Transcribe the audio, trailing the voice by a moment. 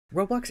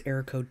Roblox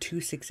error code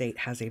 268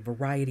 has a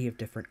variety of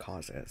different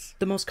causes.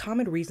 The most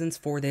common reasons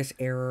for this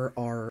error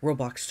are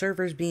Roblox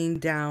servers being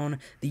down,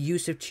 the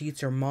use of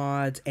cheats or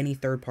mods, any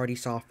third-party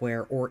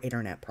software, or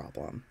internet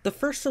problem. The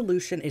first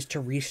solution is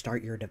to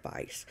restart your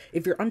device.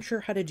 If you're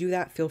unsure how to do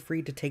that, feel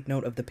free to take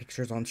note of the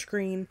pictures on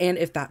screen, and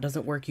if that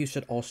doesn't work, you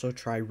should also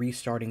try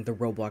restarting the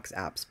Roblox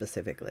app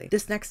specifically.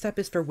 This next step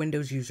is for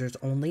Windows users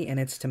only, and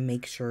it's to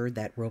make sure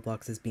that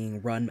Roblox is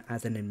being run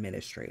as an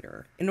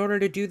administrator. In order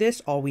to do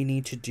this, all we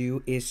need to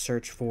do is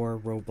search for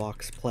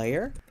Roblox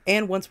player,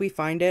 and once we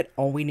find it,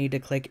 all we need to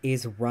click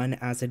is run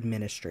as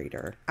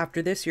administrator.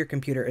 After this, your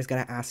computer is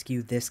going to ask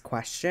you this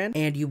question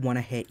and you want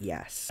to hit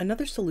yes.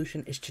 Another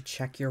solution is to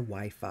check your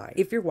Wi-Fi.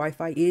 If your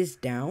Wi-Fi is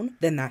down,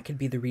 then that could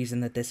be the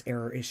reason that this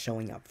error is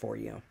showing up for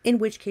you, in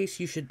which case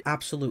you should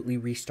absolutely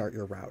restart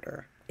your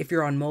router. If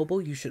you're on mobile,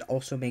 you should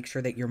also make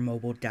sure that your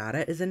mobile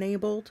data is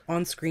enabled.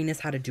 On screen is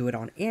how to do it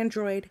on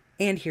Android,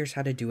 and here's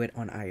how to do it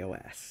on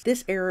iOS.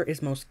 This error is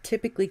most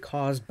typically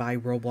caused by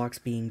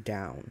Roblox being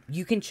down.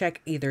 You can check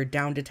either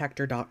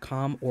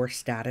downdetector.com or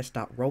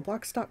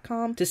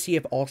status.roblox.com to see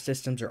if all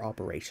systems are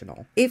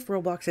operational. If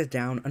Roblox is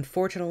down,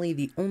 unfortunately,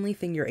 the only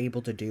thing you're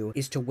able to do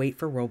is to wait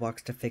for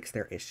Roblox to fix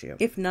their issue.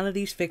 If none of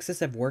these fixes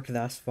have worked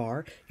thus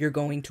far, you're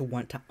going to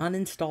want to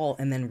uninstall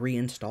and then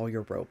reinstall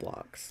your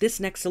Roblox.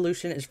 This next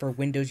solution is for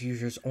Windows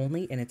users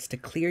only, and it's to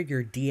clear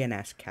your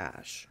DNS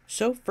cache.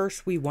 So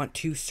first we want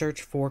to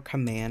search for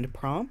command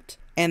prompt,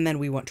 and then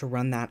we want to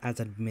run that as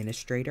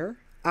administrator.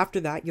 After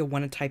that, you'll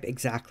want to type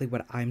exactly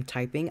what I'm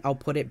typing. I'll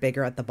put it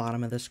bigger at the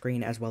bottom of the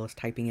screen as well as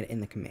typing it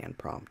in the command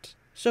prompt.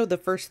 So the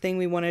first thing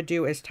we want to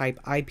do is type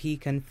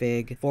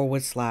ipconfig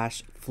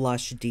 /flush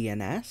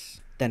DNS,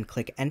 then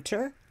click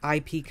enter,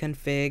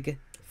 ipconfig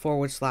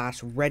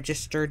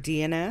 /register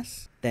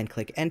DNS, then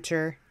click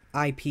enter,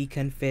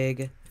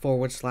 ipconfig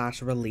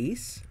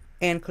 /release,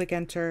 and click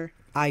enter,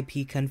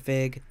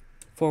 ipconfig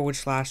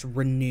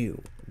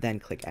 /renew, then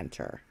click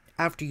enter.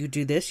 After you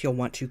do this, you'll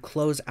want to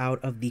close out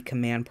of the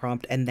command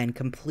prompt and then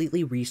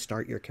completely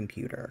restart your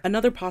computer.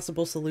 Another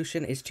possible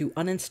solution is to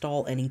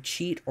uninstall any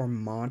cheat or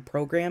mod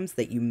programs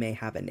that you may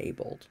have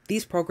enabled.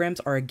 These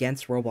programs are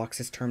against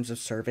Roblox's terms of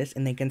service,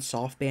 and they can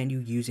soft ban you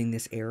using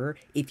this error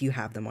if you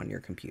have them on your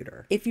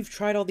computer. If you've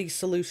tried all these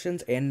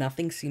solutions and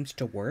nothing seems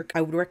to work,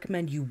 I would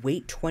recommend you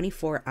wait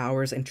 24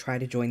 hours and try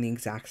to join the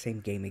exact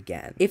same game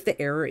again. If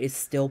the error is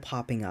still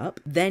popping up,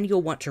 then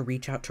you'll want to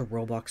reach out to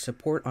Roblox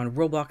support on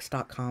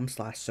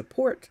roblox.com/support,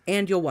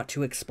 and you'll want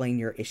to explain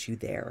your issue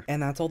there.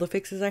 And that's all the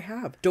fixes I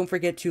have. Don't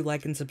forget to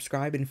like and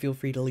subscribe, and feel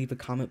free to leave a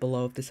comment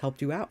below if this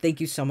helped you out.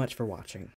 Thank you so much for watching.